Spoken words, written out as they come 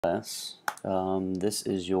class. This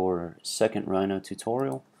is your second Rhino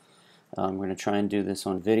tutorial. We're going to try and do this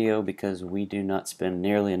on video because we do not spend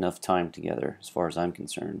nearly enough time together as far as I'm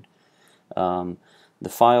concerned. The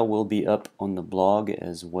file will be up on the blog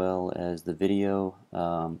as well as the video,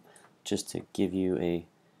 just to give you a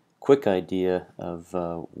quick idea of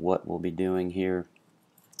what we'll be doing here.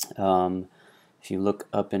 If you look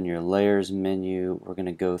up in your layers menu, we're going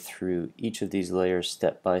to go through each of these layers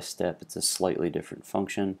step by step. It's a slightly different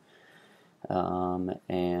function.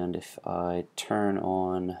 And if I turn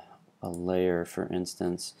on a layer, for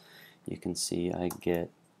instance, you can see I get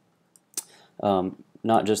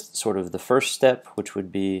not just sort of the first step, which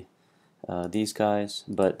would be these guys,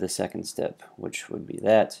 but the second step, which would be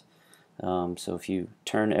that. So if you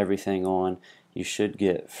turn everything on, you should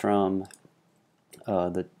get from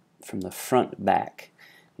the front back,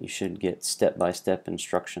 you should get step-by-step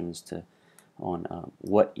instructions on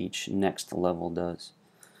what each next level does.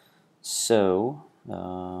 So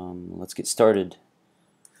let's get started.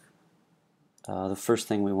 The first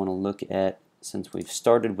thing we want to look at, since we've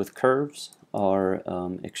started with curves, are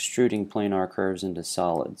extruding planar curves into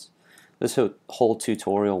solids. This whole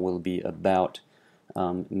tutorial will be about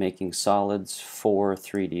making solids for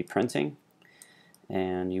 3D printing,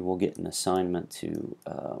 and you will get an assignment to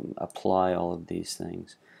apply all of these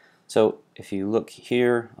things. So if you look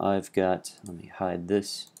here, I've got, let me hide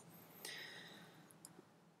this.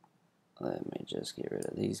 Let me just get rid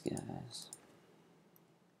of these guys.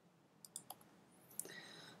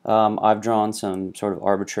 I've drawn some sort of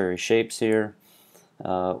arbitrary shapes here.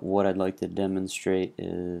 What I'd like to demonstrate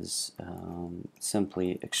is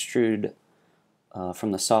simply extrude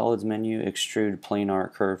from the solids menu, extrude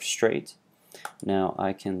planar curve straight. Now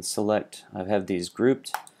I can select, I have these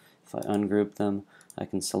grouped. If I ungroup them, I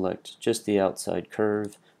can select just the outside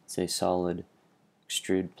curve, say solid,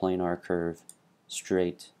 extrude planar curve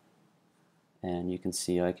straight, and you can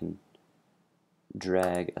see I can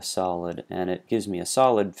drag a solid and it gives me a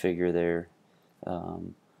solid figure there.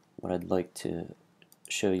 What I'd like to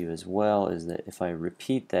show you as well is that if I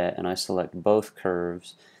repeat that and I select both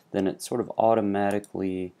curves, then it sort of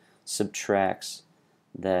automatically subtracts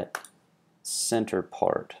that center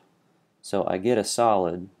part. So I get a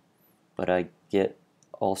solid, but I get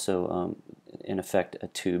also in effect a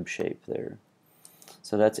tube shape there.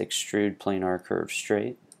 So that's extrude planar curve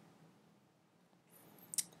straight.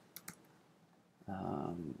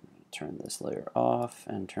 Turn this layer off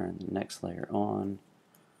and turn the next layer on.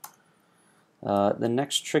 The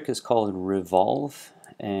next trick is called revolve,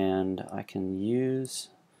 and I can use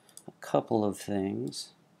a couple of things.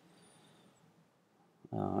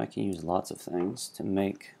 I can use lots of things to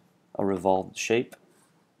make a revolved shape.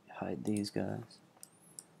 Hide these guys.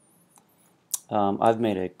 I've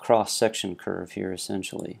made a cross-section curve here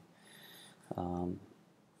essentially.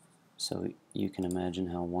 So you can imagine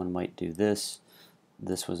how one might do this.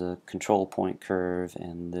 This was a control point curve,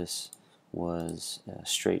 and this was a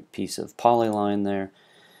straight piece of polyline there.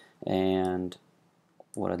 And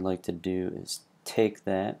what I'd like to do is take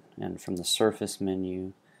that, and from the surface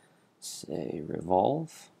menu, say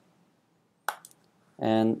revolve.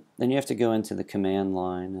 And then you have to go into the command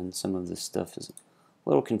line, and some of this stuff is a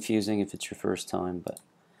little confusing if it's your first time, but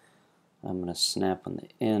I'm going to snap on the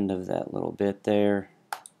end of that little bit there.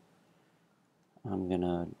 I'm going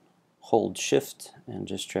to hold shift and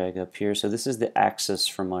just drag up here. So this is the axis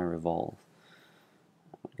for my revolve.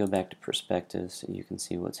 Go back to perspective so you can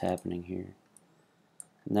see what's happening here.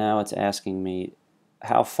 Now it's asking me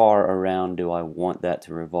how far around do I want that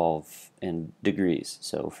to revolve in degrees.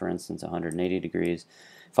 So for instance 180 degrees.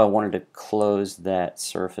 If I wanted to close that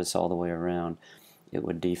surface all the way around, it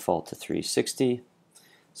would default to 360.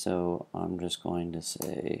 So I'm just going to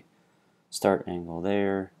say start angle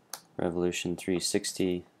there, revolution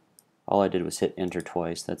 360. All I did was hit enter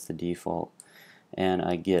twice, that's the default, and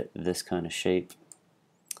I get this kind of shape.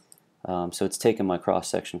 So it's taken my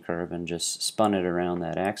cross-section curve and just spun it around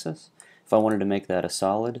that axis. If I wanted to make that a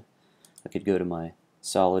solid, I could go to my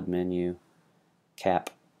solid menu, cap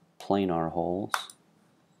planar holes,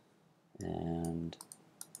 and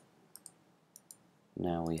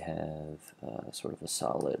now we have sort of a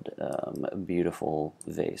solid, beautiful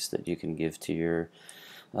vase that you can give to your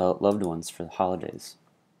loved ones for the holidays.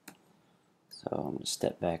 So I'm going to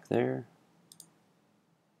step back there,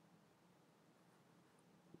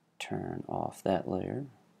 turn off that layer,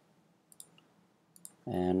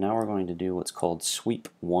 and now we're going to do what's called sweep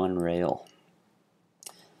one rail.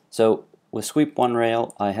 So with sweep one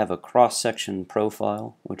rail, I have a cross-section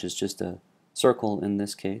profile, which is just a circle in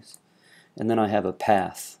this case, and then I have a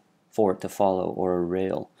path for it to follow, or a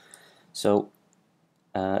rail. So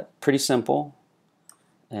pretty simple.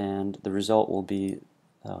 and the result will be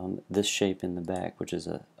this shape in the back, which is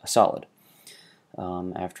a solid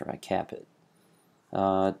after I cap it.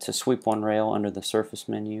 To sweep one rail under the surface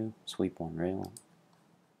menu, sweep one rail.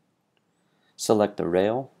 Select the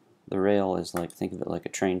rail. The rail is like, think of it like a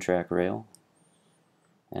train track rail.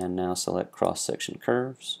 And now select cross-section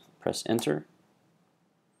curves. Press enter.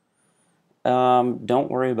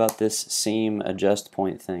 Don't worry about this seam adjust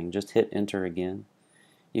point thing. Just hit enter again.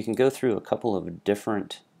 You can go through a couple of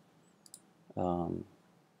different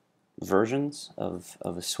versions of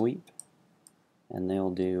a sweep, and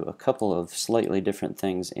they'll do a couple of slightly different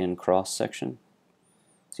things in cross-section.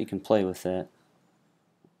 So you can play with that,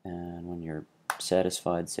 and when you're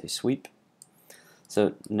satisfied, say sweep.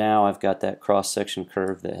 So now I've got that cross-section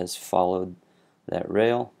curve that has followed that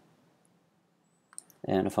rail,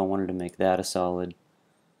 and if I wanted to make that a solid,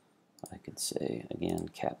 I could say again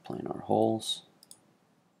cap planar holes.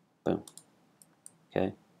 Boom.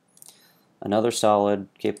 Okay. Another solid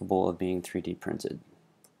capable of being 3D printed.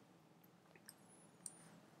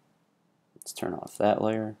 Let's turn off that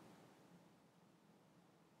layer.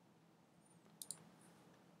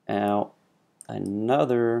 Now,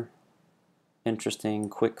 another interesting,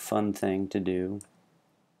 quick, fun thing to do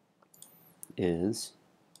is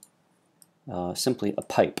simply a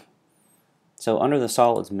pipe. So under the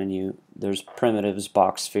solids menu, there's primitives,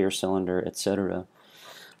 box, sphere, cylinder, etc.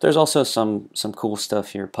 There's also some cool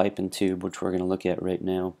stuff here, pipe and tube, which we're going to look at right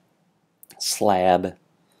now. Slab,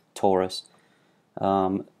 torus.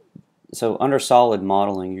 So under solid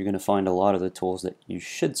modeling, you're going to find a lot of the tools that you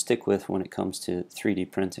should stick with when it comes to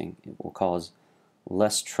 3D printing. It will cause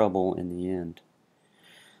less trouble in the end.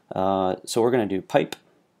 So we're going to do pipe.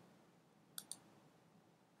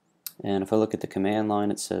 And if I look at the command line,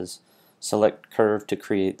 it says select curve to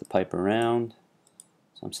create the pipe around.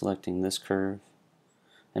 So I'm selecting this curve.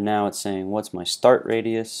 And now it's saying what's my start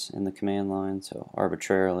radius in the command line. So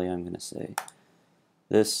arbitrarily I'm going to say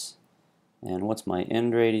this. And what's my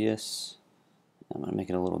end radius? I'm going to make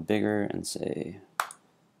it a little bigger and say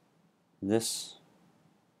this.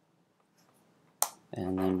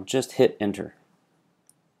 And then just hit enter.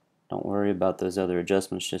 Don't worry about those other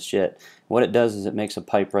adjustments just yet. What it does is it makes a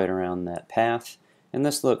pipe right around that path. And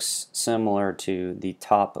this looks similar to the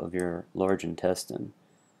top of your large intestine.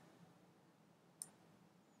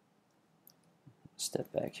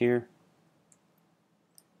 Step back here.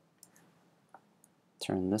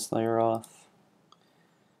 Turn this layer off.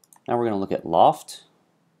 Now we're going to look at loft.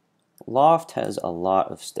 Loft has a lot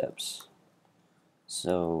of steps.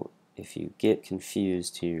 So if you get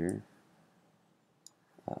confused here,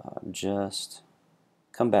 just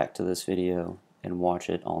come back to this video and watch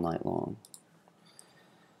it all night long.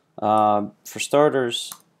 For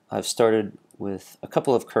starters, I've started with a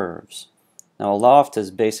couple of curves. Now a loft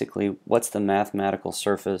is basically what's the mathematical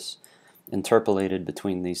surface interpolated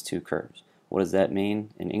between these two curves. What does that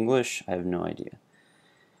mean in English? I have no idea.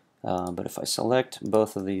 But if I select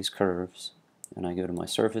both of these curves and I go to my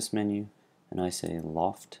surface menu and I say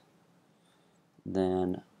loft,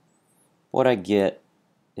 then what I get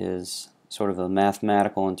is sort of a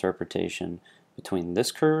mathematical interpretation between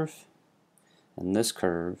this curve and this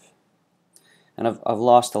curve. And I've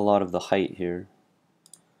lost a lot of the height here.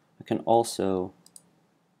 I can also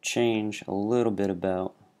change a little bit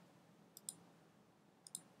about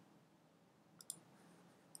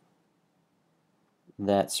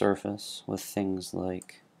that surface with things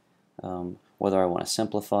like whether I want to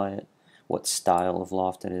simplify it, what style of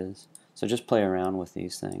loft it is. So just play around with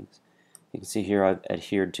these things. You can see here I've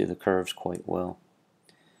adhered to the curves quite well.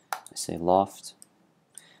 I say loft.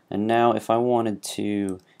 And now if I wanted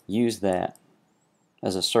to use that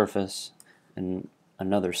as a surface and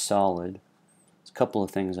another solid, there's a couple of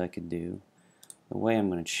things I could do. The way I'm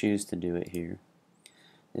going to choose to do it here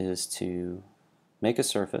is to make a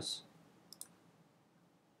surface,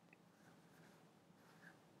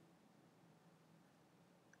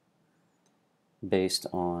 based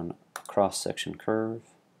on a cross-section curve.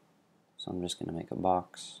 So I'm just going to make a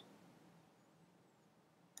box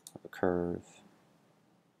of a curve.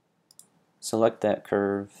 Select that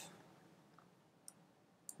curve.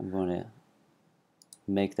 I'm going to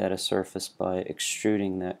make that a surface by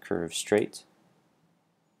extruding that curve straight.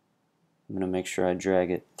 I'm going to make sure I drag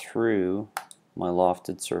it through my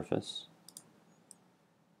lofted surface.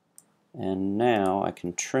 And now I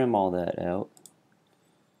can trim all that out.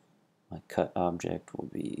 My cut object will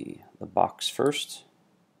be the box first.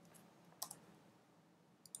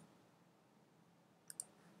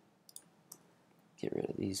 Get rid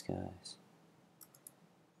of these guys.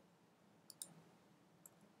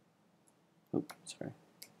 Oops, sorry.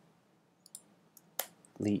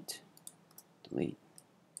 Delete, delete.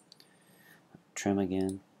 trim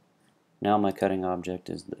again. Now my cutting object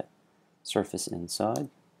is the surface inside,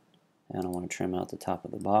 and I want to trim out the top of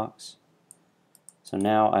the box. So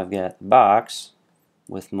now I've got the box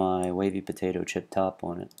with my wavy potato chip top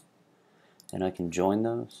on it, and I can join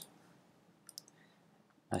those.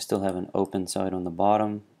 I still have an open side on the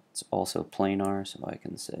bottom. It's also planar, so I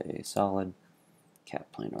can say solid, cap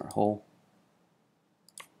planar hole.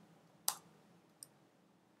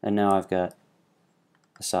 And now I've got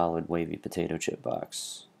a solid wavy potato chip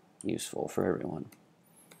box, useful for everyone.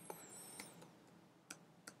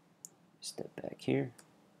 Step back here.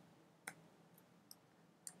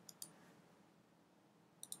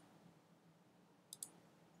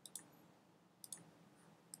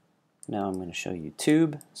 Now I'm going to show you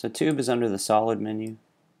tube. So tube is under the solid menu.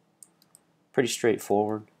 Pretty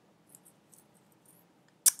straightforward.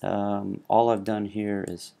 All I've done here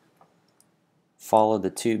is follow the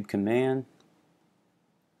tube command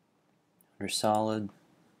or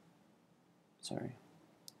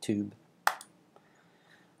tube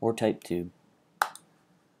or type tube.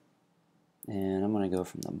 And I'm going to go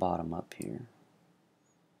from the bottom up here.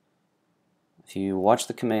 If you watch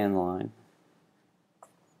the command line,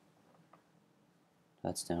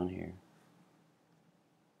 that's down here.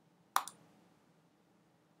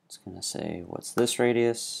 It's going to say, what's this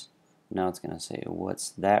radius? Now it's going to say, what's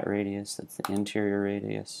that radius? That's the interior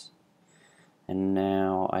radius. And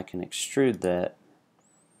now I can extrude that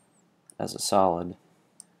as a solid.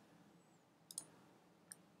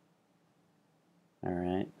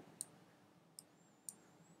 Alright.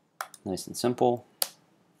 Nice and simple.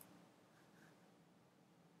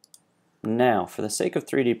 Now, for the sake of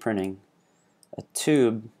 3D printing, a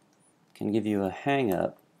tube can give you a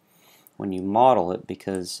hang-up when you model it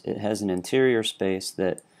because it has an interior space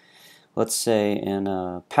that, let's say in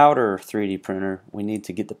a powder 3D printer, we need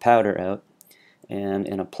to get the powder out, and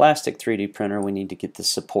in a plastic 3D printer, we need to get the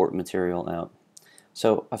support material out.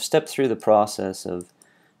 So I've stepped through the process of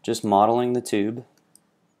just modeling the tube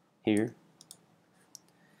here,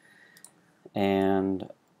 and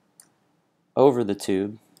over the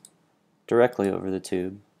tube, directly over the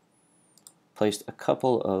tube, placed a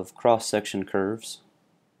couple of cross-section curves.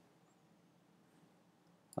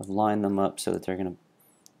 I've lined them up so that they're going to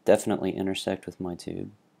definitely intersect with my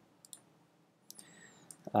tube.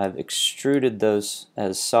 I've extruded those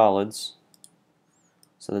as solids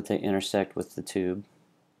so that they intersect with the tube.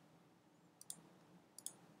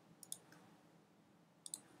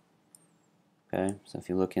 Okay, so if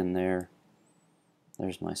you look in there,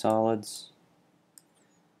 there's my solids.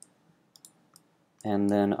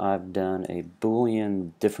 And then I've done a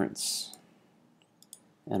Boolean difference,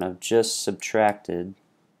 and I've just subtracted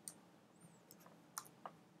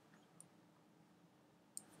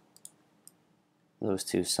those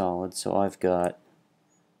two solids. So I've got,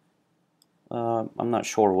 I'm not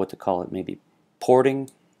sure what to call it, maybe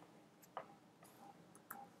porting.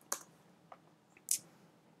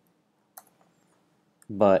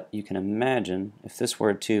 But you can imagine if this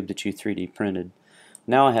were a tube that you 3D printed,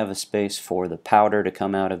 now I have a space for the powder to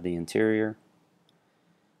come out of the interior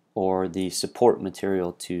or the support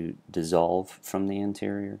material to dissolve from the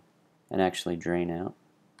interior and actually drain out.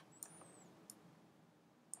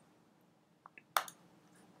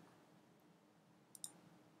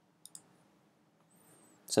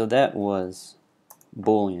 So that was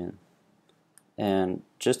Boolean. And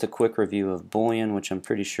just a quick review of Boolean, which I'm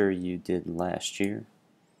pretty sure you did last year.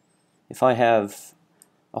 If I have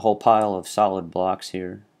a whole pile of solid blocks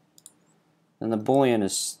here, then the Boolean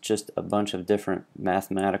is just a bunch of different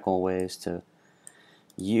mathematical ways to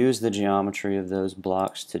use the geometry of those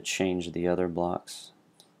blocks to change the other blocks.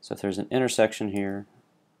 So if there's an intersection here,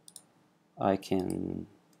 I can,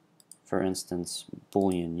 for instance,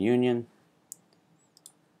 Boolean union,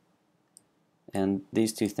 and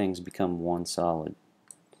these two things become one solid.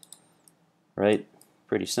 Right?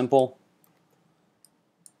 Pretty simple.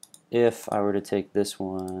 If I were to take this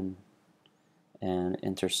one and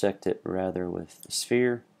intersect it rather with the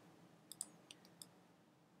sphere,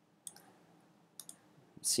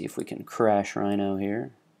 let's see if we can crash Rhino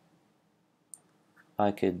here.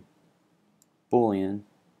 I could Boolean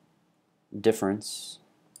difference.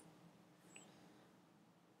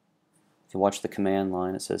 If you watch the command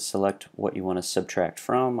line, it says select what you want to subtract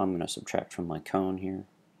from. I'm going to subtract from my cone here.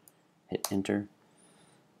 Hit enter.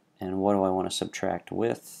 And what do I want to subtract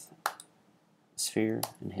with? Sphere,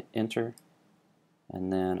 and hit enter.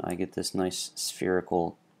 And then I get this nice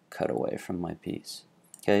spherical cutaway from my piece.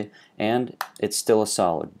 Okay, and it's still a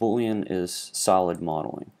solid. Boolean is solid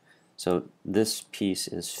modeling. So this piece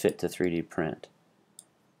is fit to 3D print.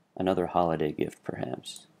 Another holiday gift,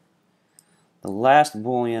 perhaps. The last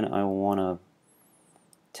Boolean I want to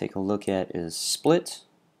take a look at is split,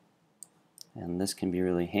 and this can be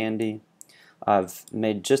really handy. I've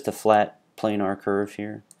made just a flat planar curve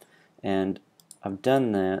here, and I've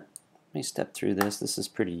done that. Let me step through this. This is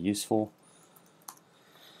pretty useful.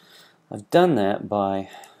 I've done that by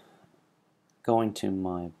going to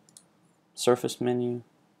my surface menu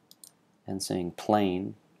and saying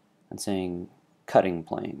plane and saying cutting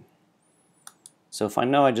plane. So if I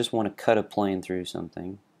know I just want to cut a plane through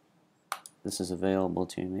something, this is available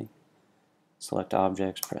to me. Select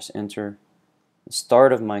objects, press enter. The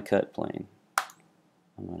start of my cut plane,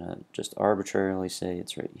 I'm going to just arbitrarily say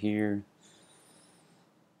it's right here,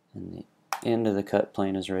 and the end of the cut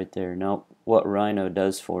plane is right there. Now what Rhino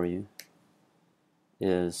does for you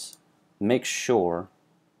is make sure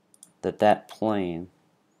that that plane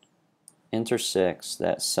intersects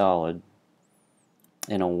that solid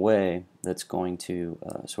in a way that's going to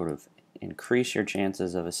sort of increase your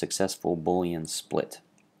chances of a successful Boolean split.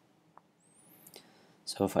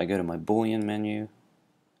 So if I go to my Boolean menu,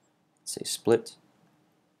 say split,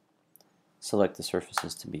 select the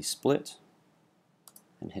surfaces to be split,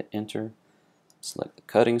 and hit enter. Select the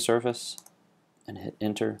cutting surface, and hit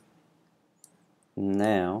enter.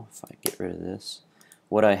 Now, if I get rid of this,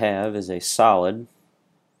 what I have is a solid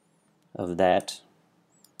of that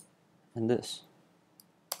and this.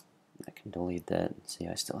 I can delete that and see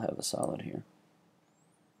I still have a solid here.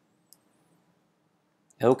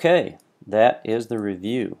 Okay, that is the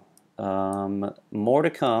review. More to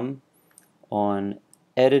come on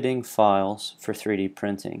editing files for 3D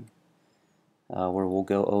printing, where we'll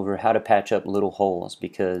go over how to patch up little holes,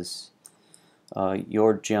 because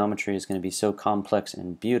your geometry is going to be so complex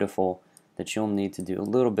and beautiful that you'll need to do a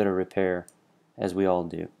little bit of repair, as we all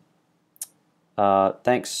do.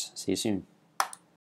 Thanks. See you soon.